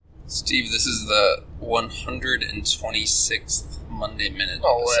Steve, this is the 126th Monday Minute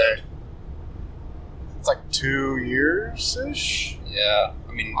No episode. way. It's like 2 years-ish? Yeah,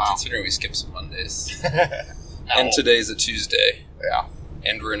 I mean, considering we skipped some Mondays. And today's a Tuesday. Yeah.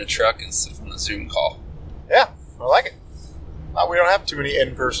 And we're in a truck instead of on a Zoom call. Yeah, I like it. We don't have too many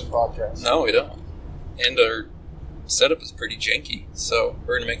in-person podcasts. No, we don't. And our setup is pretty janky, so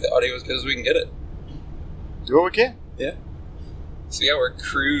we're going to make the audio as good as we can get it. Do what we can. Yeah. So yeah, we're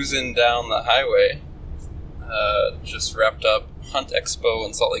cruising down the highway. Just wrapped up Hunt Expo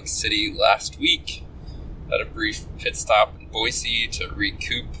in Salt Lake City last week. Had a brief pit stop in Boise to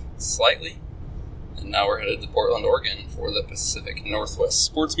recoup slightly. And now we're headed to Portland, Oregon for the Pacific Northwest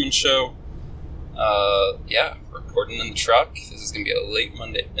Sportsman Show. Yeah, recording in the truck. This is going to be a late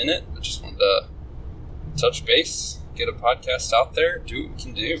Monday Minute, but just wanted to touch base, get a podcast out there, do what we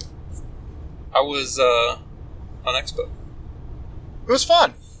can do. How was Hunt Expo? It was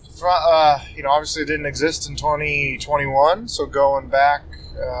fun. Obviously it didn't exist in 2021, so going back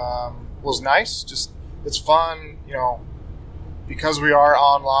was nice. Just, it's fun, because we are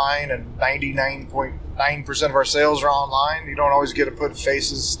online and 99.9% of our sales are online, you don't always get to put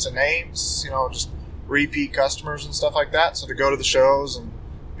faces to names, just repeat customers and stuff like that. So to go to the shows and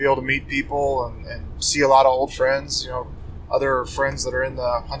be able to meet people and see a lot of old friends, other friends that are in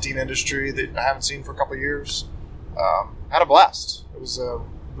the hunting industry that I haven't seen for a couple of years, had a blast. It was a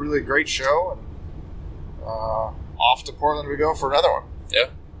really great show, and off to Portland we go for another one. Yeah.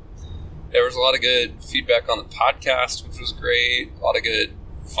 There was a lot of good feedback on the podcast, which was great. A lot of good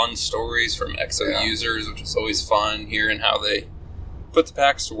fun stories from EXO users, which is always fun, hearing how they put the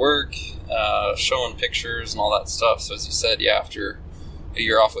packs to work, showing pictures and all that stuff. So as you said, after a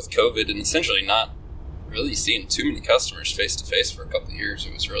year off with COVID and essentially not really seeing too many customers face-to-face for a couple of years,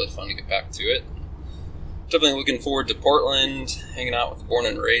 it was really fun to get back to it. Definitely looking forward to Portland, hanging out with the Born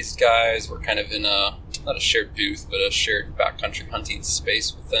and Raised guys. We're kind of in not a shared booth, but a shared backcountry hunting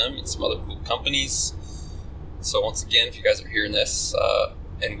space with them and some other cool companies. So once again, if you guys are hearing this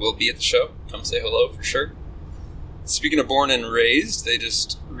and will be at the show, come say hello for sure. Speaking of Born and Raised, they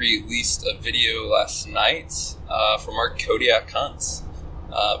just released a video last night from our Kodiak hunts.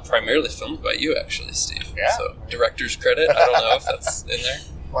 Primarily filmed by you, actually, Steve. Yeah. So director's credit. I don't know if that's in there.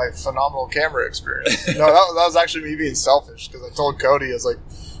 My phenomenal camera experience. No, that was actually me being selfish, because I told Cody, I was like,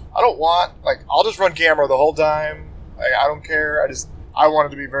 I'll just run camera the whole time. I don't care. I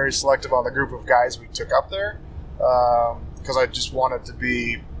wanted to be very selective on the group of guys we took up there, because I just wanted to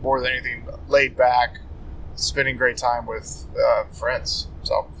be, more than anything, laid back, spending great time with friends.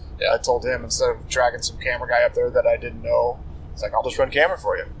 So I told him, instead of dragging some camera guy up there that I didn't know, it's like, I'll just run camera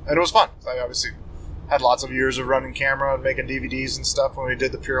for you. And it was fun. I obviously had lots of years of running camera and making DVDs and stuff when we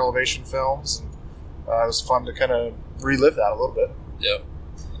did the Pure Elevation films. And it was fun to kind of relive that a little bit. Yep.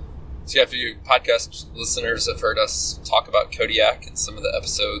 So if you podcast listeners have heard us talk about Kodiak in some of the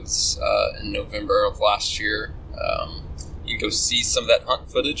episodes in November of last year, you can go see some of that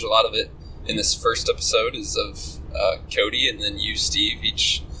hunt footage. A lot of it in this first episode is of Cody and then you, Steve,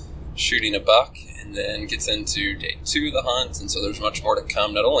 each shooting a buck, and then gets into day 2 of the hunt. And so there's much more to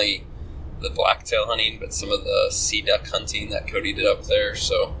come, not only the blacktail hunting, but some of the sea duck hunting that Cody did up there.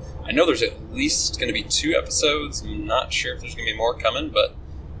 So I know there's at least going to be 2 episodes. I'm not sure if there's going to be more coming, but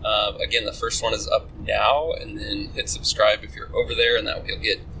again, the first one is up now, and then hit subscribe if you're over there, and that way you'll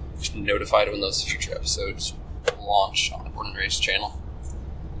get notified when those future episodes launch on the Born and Raised channel.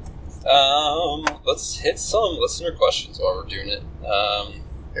 Let's hit some listener questions while we're doing it.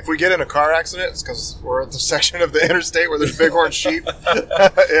 If we get in a car accident, it's because we're at the section of the interstate where there's bighorn sheep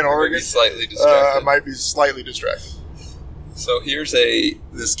in Oregon. Might be slightly distracted. So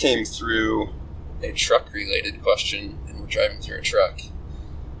this came through a truck-related question, and we're driving through a truck.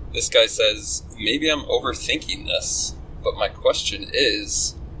 This guy says, maybe I'm overthinking this, but my question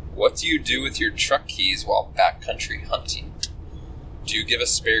is, what do you do with your truck keys while backcountry hunting? Do you give a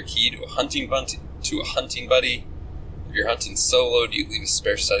spare key to a hunting buddy? If you're hunting solo, do you leave a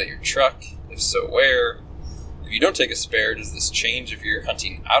spare set at your truck? If so, where? If you don't take a spare, does this change if you're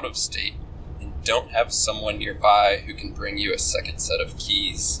hunting out of state and don't have someone nearby who can bring you a second set of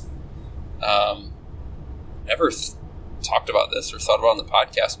keys? Never talked about this or thought about it on the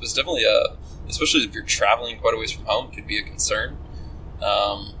podcast, but it's definitely especially if you're traveling quite a ways from home, could be a concern.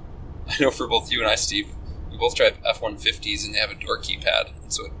 I know for both you and I, Steve, we both drive F-150s and they have a door keypad,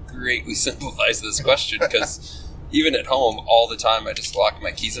 and so it greatly simplifies this question, because even at home, all the time, I just lock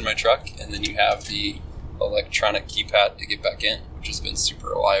my keys in my truck, and then you have the electronic keypad to get back in, which has been super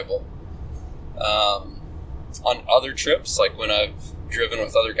reliable. On other trips, like when I've driven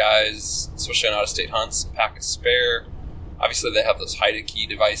with other guys, especially on out-of-state hunts, pack a spare. Obviously, they have those hide-a-key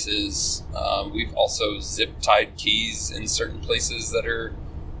devices. We've also zip-tied keys in certain places that are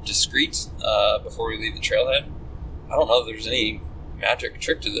discreet before we leave the trailhead. I don't know if there's any magic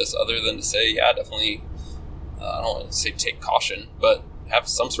trick to this other than to say, yeah, definitely, I don't want to say take caution, but have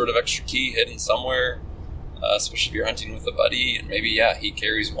some sort of extra key hidden somewhere, especially if you're hunting with a buddy, and maybe, yeah, he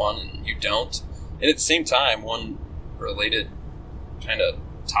carries one and you don't. And at the same time, one related kind of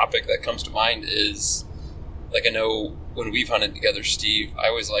topic that comes to mind is, like, I know when we've hunted together, Steve, I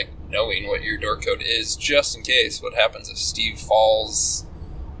always like knowing what your door code is, just in case. What happens if Steve falls,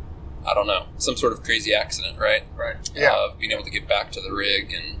 I don't know, some sort of crazy accident, right? Right. Yeah. Being able to get back to the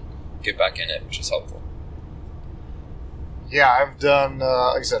rig and get back in it, which is helpful. Yeah, I've done,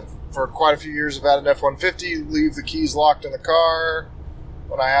 like I said, for quite a few years I've had an F-150, leave the keys locked in the car.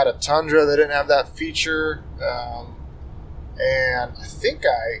 When I had a Tundra, they didn't have that feature. And I think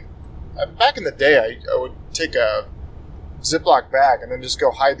back in the day, I would take a Ziploc bag and then just go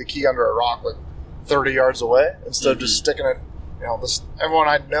hide the key under a rock like 30 yards away instead of just sticking it. You know, everyone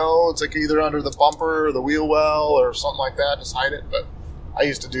I know, it's like either under the bumper or the wheel well or something like that. Just hide it. But I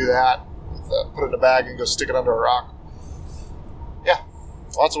used to do that. Put it in a bag and go stick it under a rock. Yeah,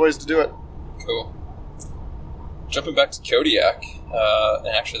 lots of ways to do it. Cool. Jumping back to Kodiak, and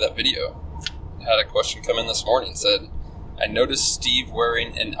actually that video, I had a question come in this morning. It said, I noticed Steve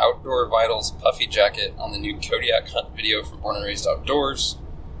wearing an Outdoor Vitals puffy jacket on the new Kodiak hunt video from Born and Raised Outdoors.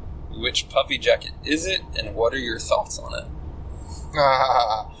 Which puffy jacket is it, and what are your thoughts on it?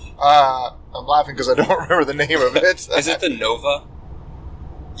 I'm laughing because I don't remember the name of it. Is it the Nova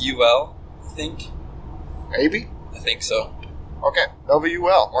UL, I think? Maybe? I think so. Okay, Nova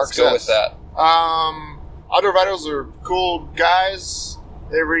UL. Let's go with that. Outdoor Vitals are cool guys.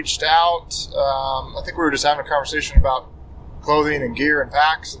 They reached out. I think we were just having a conversation about clothing and gear and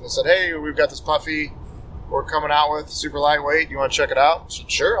packs, and they said, hey, we've got this puffy we're coming out with, super lightweight. You want to check it out? I said,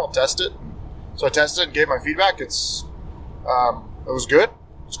 sure, I'll test it. So I tested it and gave my feedback. It was good.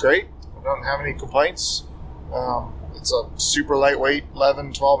 It's great. I don't have any complaints. It's a super lightweight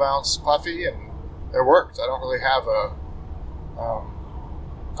 11, 12 ounce puffy, and it worked. I don't really have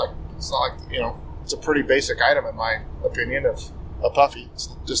it's not like, it's a pretty basic item in my opinion of a puffy. It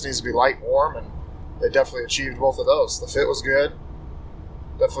just needs to be light and warm, and they definitely achieved both of those. The fit was good.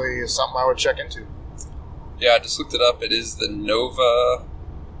 Definitely is something I would check into. Yeah, I just looked it up. It is the Nova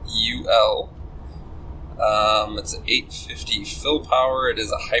UL. It's an 850 fill power. It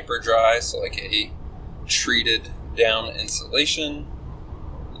is a hyper dry, so like a treated down insulation.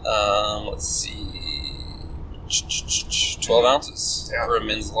 Let's see, 12 ounces for a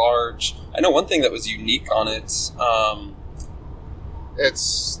men's large. I know one thing that was unique on it.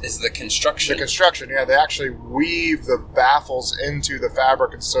 Is the construction. The construction, yeah. They actually weave the baffles into the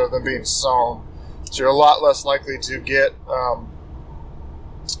fabric instead of them being sewn. So you're a lot less likely to get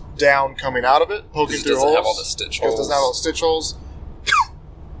down coming out of it, poking through holes. It doesn't have all the stitch holes. It doesn't have all the stitch holes.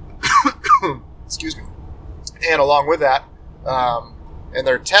 Excuse me. And along with that, in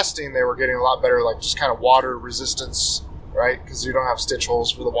their testing, they were getting a lot better, like just kind of water resistance, right? Because you don't have stitch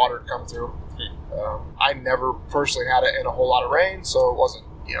holes for the water to come through. I never personally had it in a whole lot of rain, so it wasn't,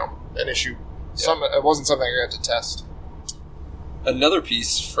 an issue. Yeah. It wasn't something I had to test. Another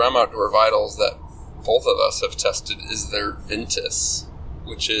piece from Outdoor Vitals that both of us have tested is their Ventus,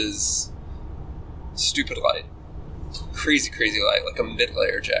 which is stupid light. Crazy light, like a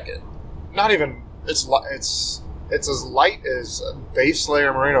mid-layer jacket. Not even, it's as light as a base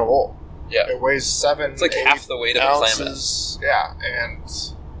layer merino wool. Yeah. It weighs 7, it's like half the weight of a Klamath. Yeah, and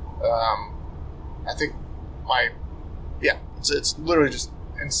I think it's literally just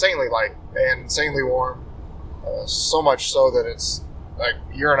insanely light and insanely warm. So much so that it's like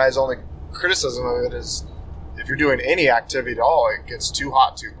your and I's only criticism of it is if you're doing any activity at all, it gets too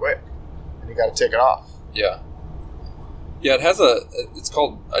hot too quick, and you got to take it off. Yeah. Yeah, it has it's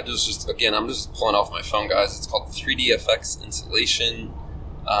called, I'm just pulling off my phone, guys. It's called 3DFX insulation.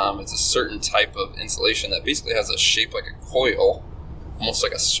 It's a certain type of insulation that basically has a shape like a coil, almost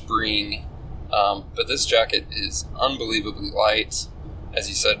like a spring. But this jacket is unbelievably light. As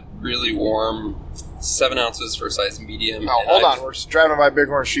you said, really warm. 7 ounces for a size medium. Oh, hold on. We're driving by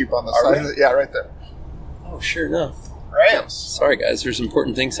Bighorn sheep on the side. Yeah, right there. Oh, sure enough. Rams. Sorry, guys. There's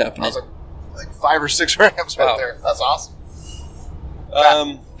important things happening. I was like 5 or 6 rams right there. That's awesome.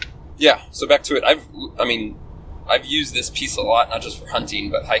 Yeah, so back to it. I've used this piece a lot, not just for hunting,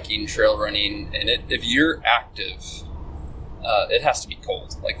 but hiking, trail running. And if you're active, it has to be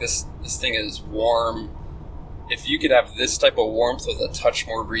cold. Like this thing is warm. If you could have this type of warmth with a touch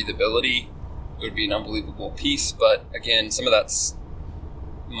more breathability, it would be an unbelievable piece. But again, some of that's,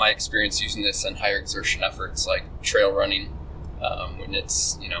 my experience using this in higher exertion efforts like trail running, when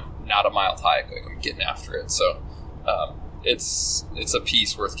it's, not a mild hike, like I'm getting after it. So it's a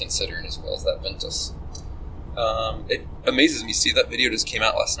piece worth considering, as well as that Ventus. It amazes me. See, that video just came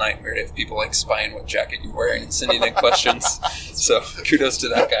out last night where if people like spying what jacket you're wearing and sending in questions. So kudos to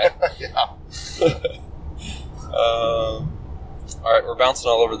that guy. Yeah. All right, we're bouncing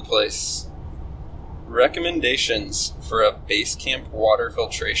all over the place. Recommendations for a base camp water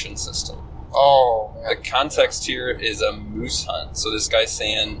filtration system. Oh, man. The context here is a moose hunt. So this guy's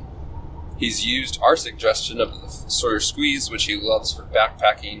saying he's used our suggestion of the Sawyer Squeeze, which he loves for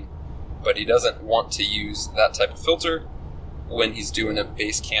backpacking, but he doesn't want to use that type of filter when he's doing a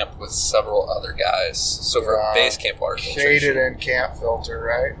base camp with several other guys. So for a base camp water filtration, Katedin camp filter,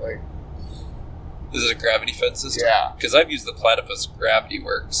 right? Like, is it a gravity fed system? Yeah. Because I've used the Platypus Gravity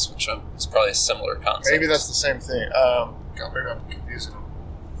Works, which is probably a similar concept. maybe that's the same thing. God, maybe I'm confusing them.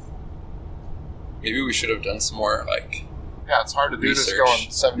 Maybe we should have done some more, Yeah, it's hard to do this research.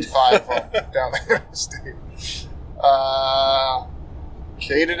 going 75 down the interstate.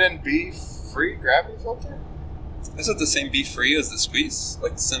 Katedin B-free gravity filter? Is it the same Be Free as the Squeeze?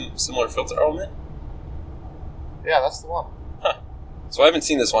 Like similar filter element? Yeah, that's the one. So I haven't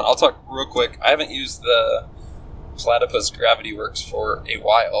seen this one. I'll talk real quick. I haven't used the Platypus Gravity Works for a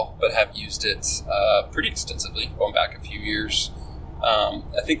while, but have used it pretty extensively, going back a few years. I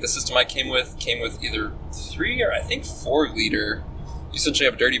think the system I came with either 3 or I think 4 liter. You essentially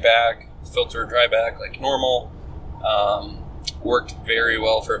have a dirty bag, filter, dry bag like normal. Worked very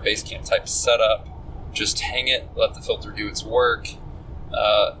well for a base camp type setup. Just hang it, let the filter do its work.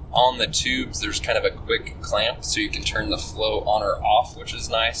 On the tubes, there's kind of a quick clamp, so you can turn the flow on or off, which is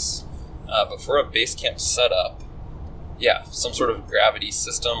nice. But for a base camp setup, yeah, some sort of gravity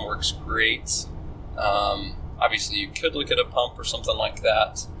system works great. Obviously, you could look at a pump or something like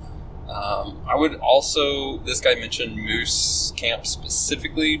that. I would also, this guy mentioned moose camp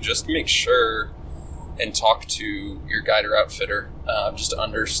specifically, just make sure and talk to your guide or outfitter, just to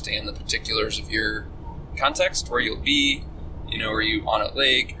understand the particulars of your context, where you'll be. Are you on a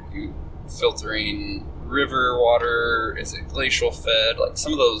lake? Are you filtering river water? Is it glacial fed? Like,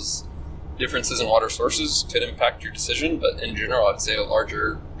 some of those differences in water sources could impact your decision, but in general, I'd say a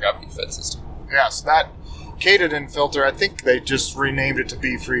larger gravity fed system. Yeah, so that Katedin filter, I think they just renamed it to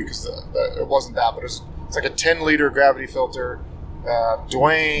B-free because it wasn't that, but it's like a 10-liter gravity filter.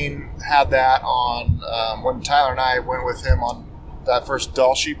 Dwayne had that on when Tyler and I went with him on that first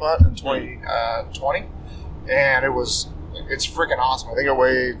Dall sheep hunt in 2020, and it's freaking awesome. I think it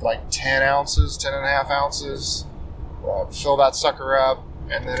weighed like 10 and a half ounces. Fill that sucker up,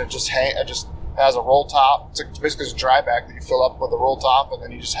 and then it just has a roll top. It's basically a dry bag that you fill up with a roll top, and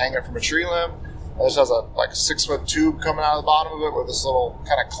then you just hang it from a tree limb. It just has a 6-foot tube coming out of the bottom of it with this little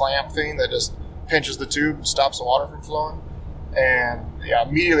kind of clamp thing that just pinches the tube and stops the water from flowing. And yeah,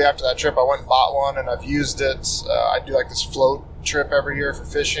 immediately after that trip, I went and bought one, and I've used it. I do like this float trip every year for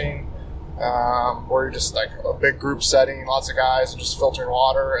fishing, where you're just like a big group setting, lots of guys, and just filtering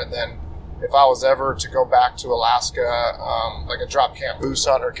water. And then if I was ever to go back to Alaska, like a drop camp moose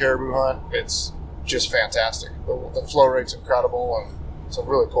hunt or caribou hunt, it's just fantastic. The flow rate's incredible, and it's a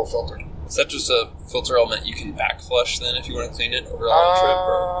really cool filter. Is that just a filter element you can back flush then if you want to clean it over a long trip?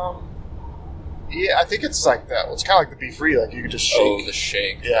 Or? Yeah, I think it's like that. Well, it's kind of like the Be-free. Like, you could just shake. Oh, the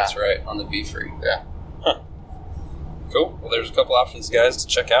shake. Yeah. That's right, on the Be-free. Yeah. Huh. Cool. Well, there's a couple options, guys, to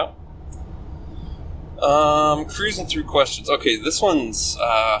check out. Cruising through questions. Okay, this one's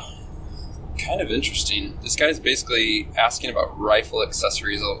kind of interesting. This guy's basically asking about rifle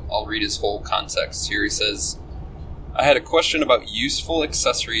accessories. I'll read his whole context here. He says, I had a question about useful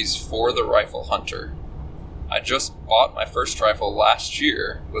accessories for the rifle hunter. I just bought my first rifle last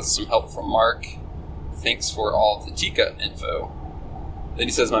year with some help from Mark. Thanks for all of the Tika info. Then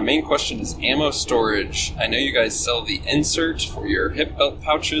he says, my main question is ammo storage. I know you guys sell the insert for your hip belt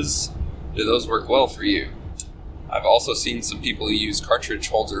pouches. Do those work well for you? I've also seen some people use cartridge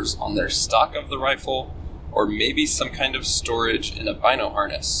holders on their stock of the rifle, or maybe some kind of storage in a bino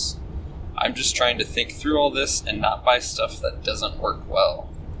harness. I'm just trying to think through all this and not buy stuff that doesn't work well.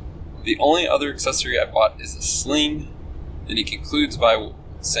 The only other accessory I bought is a sling. Then he concludes by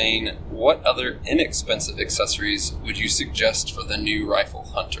saying, what other inexpensive accessories would you suggest for the new rifle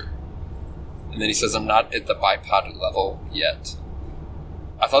hunter? And then he says, I'm not at the bipod level yet.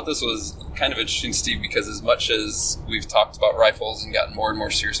 I thought this was kind of interesting, Steve, because as much as we've talked about rifles and gotten more and more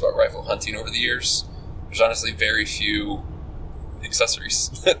serious about rifle hunting over the years, there's honestly very few accessories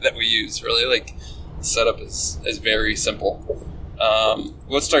that we use, really. Like, the setup is very simple.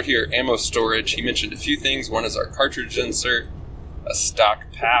 Let's start here. Ammo storage. He mentioned a few things. One is our cartridge insert. a stock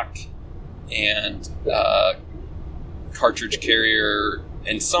pack, and cartridge carrier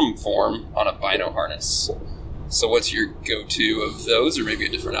in some form on a bino harness. So what's your go-to of those, or maybe a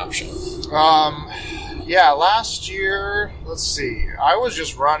different option? Last year, let's see, I was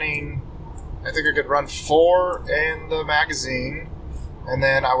just running, I think I could run 4 in the magazine, and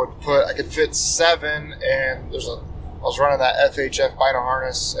then I could fit 7, and I was running that FHF bino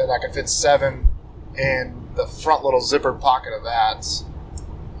harness, and I could fit 7 in the front little zippered pocket of that.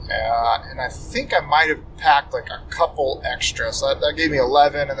 And I think I might have packed like a couple extra, so that gave me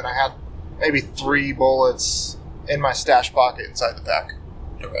 11, and then I had maybe 3 bullets in my stash pocket inside the pack.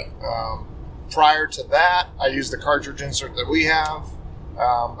 Okay. Prior to that, I used the cartridge insert that we have,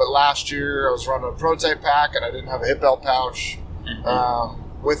 but last year I was running a prototype pack, and I didn't have a hip belt pouch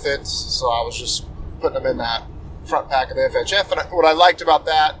with it, so I was just putting them in that front pack of the FHF. And what I liked about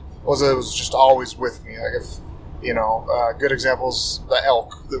that was it was just always with me. Like if good examples, the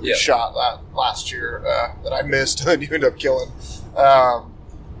elk that we shot last year that I missed and then you end up killing,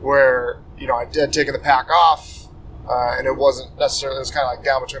 where I had taken the pack off, and it wasn't necessarily, it was kind of like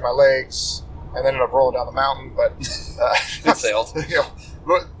down between my legs, and then ended up rolling down the mountain, but it sailed.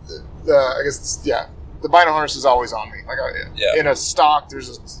 But I guess the bino harness is always on me. Like in a stock,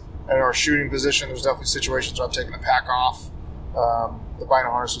 in our shooting position, there's definitely situations where I'm taking the pack off. The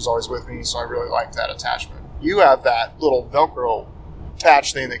bino harness was always with me, so I really liked that attachment. You have that little Velcro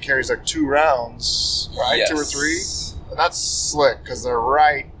patch thing that carries like 2 rounds, right? Yes. 2 or 3, and that's slick because they're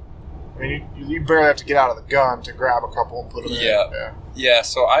right. I mean, you barely have to get out of the gun to grab a couple and put them in. Yeah.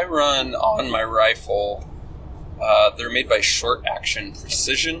 So I run on my rifle. They're made by Short Action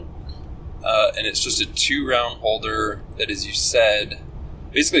Precision, and it's just a 2-round holder that, as you said,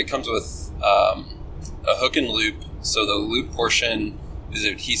 basically it comes with a hook and loop. So the loop portion is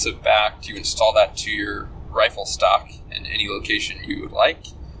adhesive backed. You install that to your rifle stock in any location you would like.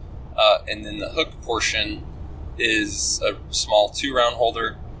 And then the hook portion is a small 2-round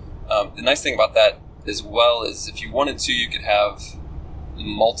holder. The nice thing about that as well is if you wanted to, you could have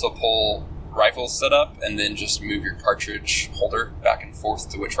multiple rifles set up and then just move your cartridge holder back and forth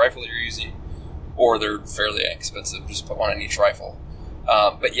to which rifle you're using. Or they're fairly inexpensive, just put one in each rifle.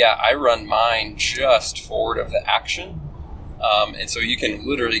 But yeah, I run mine just forward of the action. And so you can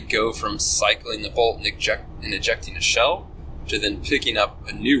literally go from cycling the bolt and ejecting a shell to then picking up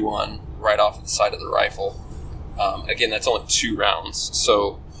a new one right off the side of the rifle. Again, that's only 2 rounds.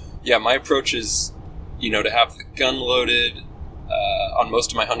 So yeah, my approach is, to have the gun loaded. On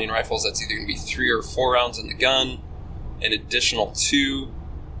most of my hunting rifles, that's either going to be 3 or 4 rounds in the gun, an additional 2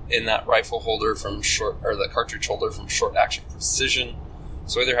 in that rifle holder the cartridge holder from Short Action Precision.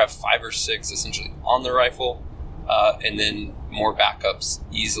 So either have 5 or 6 essentially on the rifle, and then more backups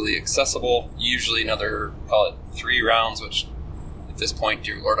easily accessible. Usually another, call it 3 rounds, which at this point,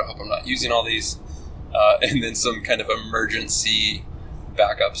 dear Lord, I hope I'm not using all these. And then some kind of emergency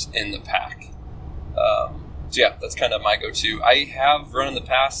backups in the pack. So yeah, that's kind of my go-to. I have run in the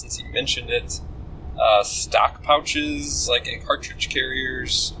past, since you mentioned it, stock pouches, like in cartridge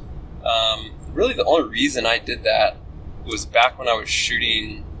carriers. Really the only reason I did that was back when I was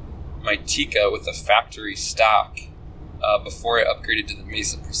shooting my Tikka with the factory stock, before I upgraded to the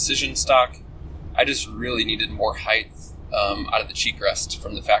Mesa Precision stock. I just really needed more height out of the cheek rest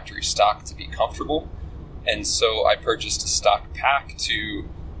from the factory stock to be comfortable. And so I purchased a stock pack to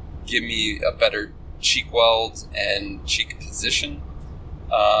give me a better cheek weld and cheek position.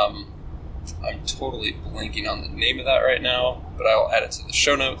 I'm totally blanking on the name of that right now, but I'll add it to the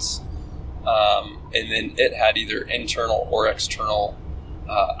show notes. And then it had either internal or external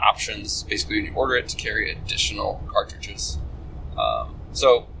options, basically when you order it, to carry additional cartridges.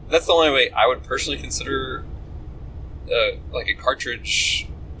 So that's the only way I would personally consider like a cartridge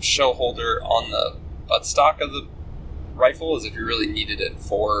shell holder on the buttstock of the rifle, is if you really needed it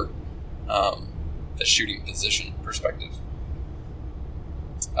for the shooting position perspective.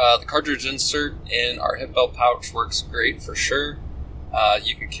 The cartridge insert in our hip belt pouch works great for sure.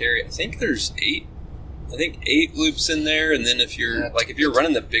 You can carry, I think there's 8 loops in there, and then if you're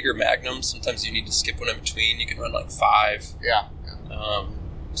running the bigger Magnum, sometimes you need to skip one in between. You can run like 5. Yeah.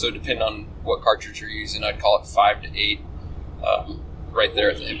 So depending on what cartridge you're using, I'd call it 5 to 8 right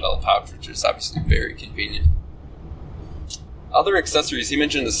there at the hip belt pouch, which is obviously very convenient. Other accessories, he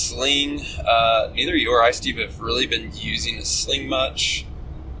mentioned the sling. Neither you or I, Steve, have really been using the sling much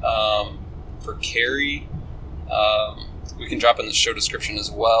for carry. We can drop in the show description as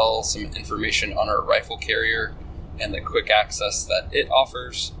well some information on our rifle carrier and the quick access that it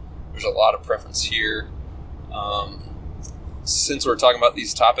offers. There's a lot of preference here. Since we're talking about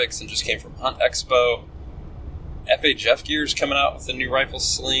these topics and just came from Hunt Expo, FHF Gear is coming out with a new rifle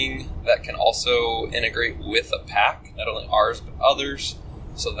sling that can also integrate with a pack, not only ours but others.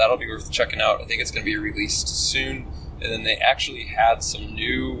 So that'll be worth checking out. I think it's going to be released soon. And then they actually had some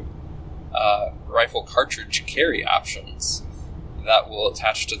new rifle cartridge carry options that will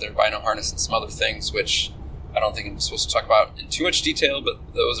attach to their bino harness and some other things, which I don't think I'm supposed to talk about in too much detail, but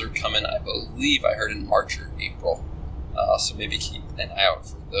those are coming, I believe I heard, in March or April. So maybe keep an eye out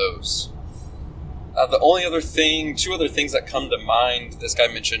for those. The only other thing, two other things that come to mind, this guy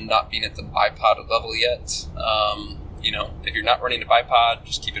mentioned not being at the bipod level yet. If you're not running a bipod,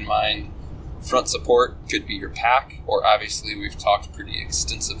 just keep in mind front support could be your pack, or obviously we've talked pretty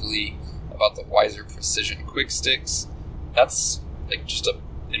extensively about the Wiser Precision Quick Sticks. That's like just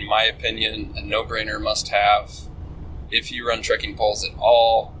in my opinion, a no-brainer must-have. If you run trekking poles at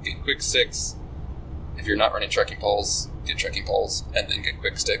all, get Quick Sticks. If you're not running trekking poles, get trekking poles and then get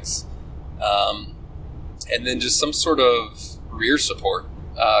Quick Sticks. And then just some sort of rear support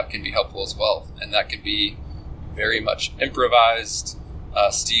can be helpful as well, and that can be very much improvised.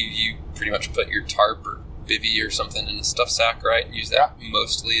 Steve, you pretty much put your tarp or bivy or something in a stuff sack, right? And use that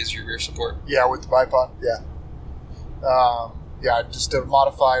mostly as your rear support? Yeah, with the bipod, yeah. I just did a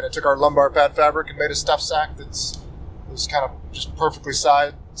modified. I took our lumbar pad fabric and made a stuff sack it was kind of just perfectly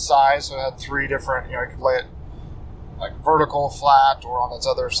sized. So it had three different, you could lay it like vertical, flat, or on its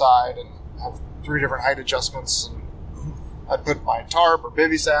other side, and have three different height adjustments. And I'd put my tarp or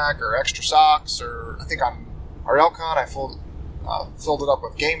bivy sack or extra socks, or I think on our elk hunt I filled it up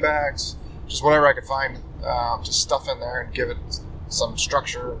with game bags, just whatever I could find, just stuff in there and give it some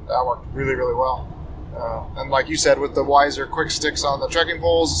structure. And that worked really, really well. And like you said, with the Wiser Quick Sticks on the trekking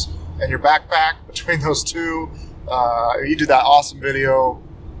poles and your backpack, between those two, you did that awesome video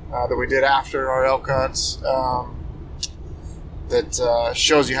that we did after our elk hunts that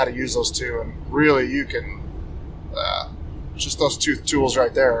shows you how to use those two. And really, you can just those two tools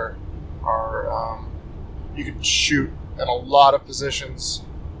right there are you can shoot in a lot of positions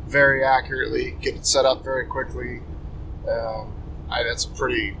very accurately, get it set up very quickly. That's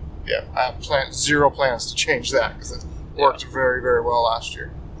pretty. Yeah, I have zero plans to change that because it worked very, very well last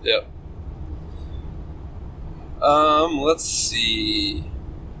year. Yep. Let's see.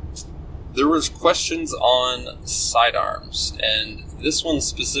 There was questions on sidearms, and this one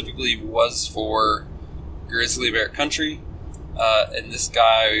specifically was for grizzly bear country. And this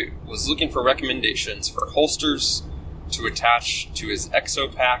guy was looking for recommendations for holsters to attach to his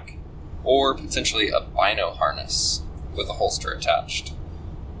exo pack, or potentially a bino harness with a holster attached.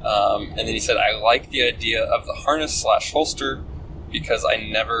 And then he said, I like the idea of the harness / holster because I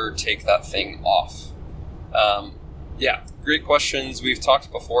never take that thing off. Great questions. We've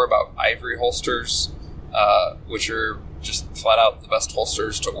talked before about ivory holsters, which are just flat out the best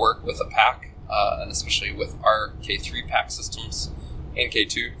holsters to work with a pack, and especially with our K3 pack systems, and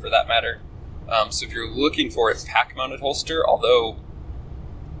K2 for that matter. So if you're looking for a pack-mounted holster, although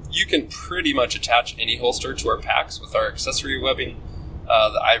you can pretty much attach any holster to our packs with our accessory webbing,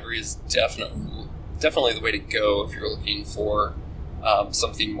 the ivory is definitely the way to go if you're looking for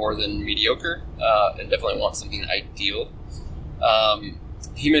something more than mediocre, and definitely want something ideal.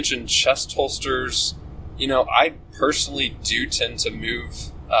 He mentioned chest holsters. I personally do tend to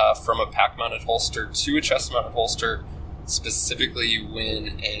move from a pack-mounted holster to a chest-mounted holster, specifically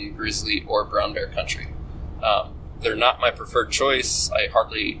when in grizzly or brown bear country. They're not my preferred choice. I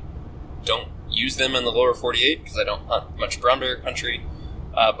hardly don't use them in the lower 48 because I don't hunt much brown bear country.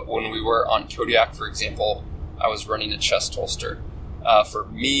 But when we were on Kodiak, for example, I was running a chest holster. For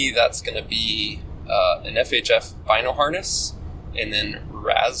me, that's going to be an FHF bino harness, and then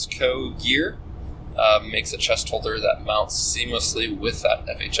Razco Gear makes a chest holder that mounts seamlessly with that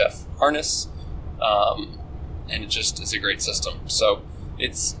FHF harness, and it just is a great system. So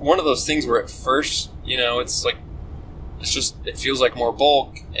it's one of those things where at first, it feels like more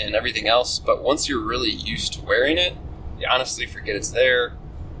bulk and everything else, but once you're really used to wearing it, you honestly forget it's there.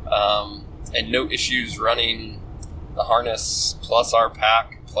 And no issues running the harness plus our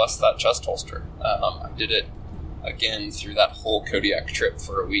pack plus that chest holster. I did it again through that whole Kodiak trip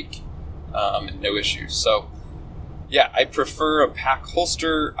for a week, and no issues. So I prefer a pack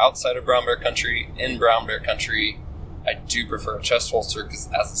holster outside of brown bear country. In brown bear country, I do prefer a chest holster because,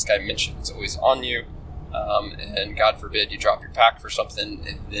 as this guy mentioned, it's always on you. And God forbid you drop your pack for something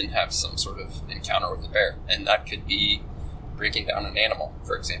and then have some sort of encounter with a bear, and that could be breaking down an animal,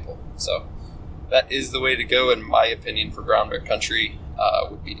 for example. So that is the way to go, in my opinion, for brown bear country,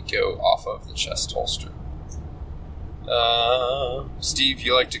 would be to go off of the chest holster. Steve,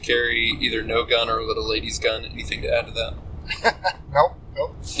 you like to carry either no gun or a little lady's gun. Anything to add to that? Nope.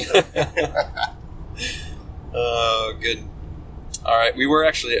 Oh, good. All right. We were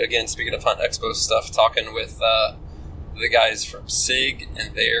actually, again, speaking of Hunt Expo stuff, talking with the guys from SIG,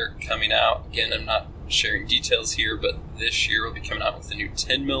 and they're coming out. Again, I'm not sharing details here, but this year we'll be coming out with a new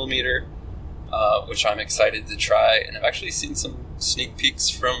 10 millimeter, which I'm excited to try. And I've actually seen some sneak peeks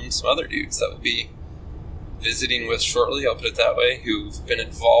from some other dudes that we'll be visiting with shortly, I'll put it that way, who've been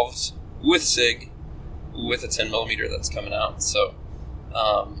involved with SIG with a 10 millimeter that's coming out. So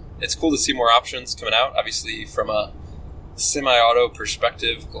it's cool to see more options coming out. Obviously, from a semi-auto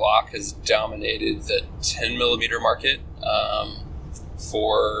perspective, Glock has dominated the 10 millimeter market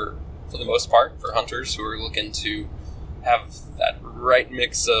for the most part, for hunters who are looking to have that right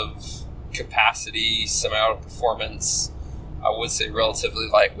mix of capacity, semi-auto performance. I would say relatively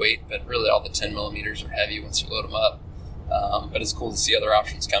lightweight, but really all the 10 millimeters are heavy once you load them up. But it's cool to see other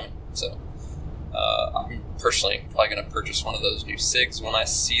options coming. So I'm personally probably going to purchase one of those new SIGs when I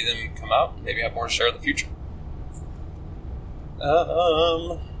see them come out, and maybe have more to share in the future.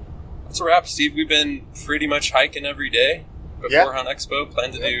 That's a wrap, Steve. We've been pretty much hiking every day before Hunt Expo.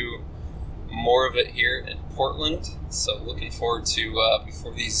 Plan to do more of it here in Portland. So looking forward to,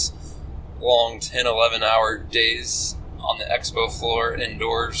 before these long 10, 11-hour days on the expo floor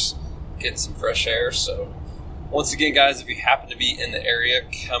indoors, getting some fresh air. So once again, guys, if you happen to be in the area,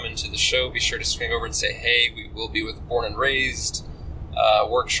 come into the show. Be sure to swing over and say, hey, we will be with Born and Raised,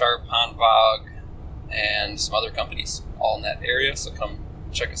 Worksharp, Hanvag, and some other companies all in that area. So come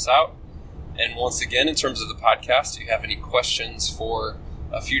check us out. And once again, in terms of the podcast, if you have any questions for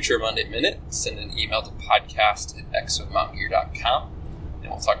a future Monday Minute, send an email to podcast@exomountgear.com, and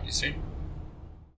we'll talk to you soon.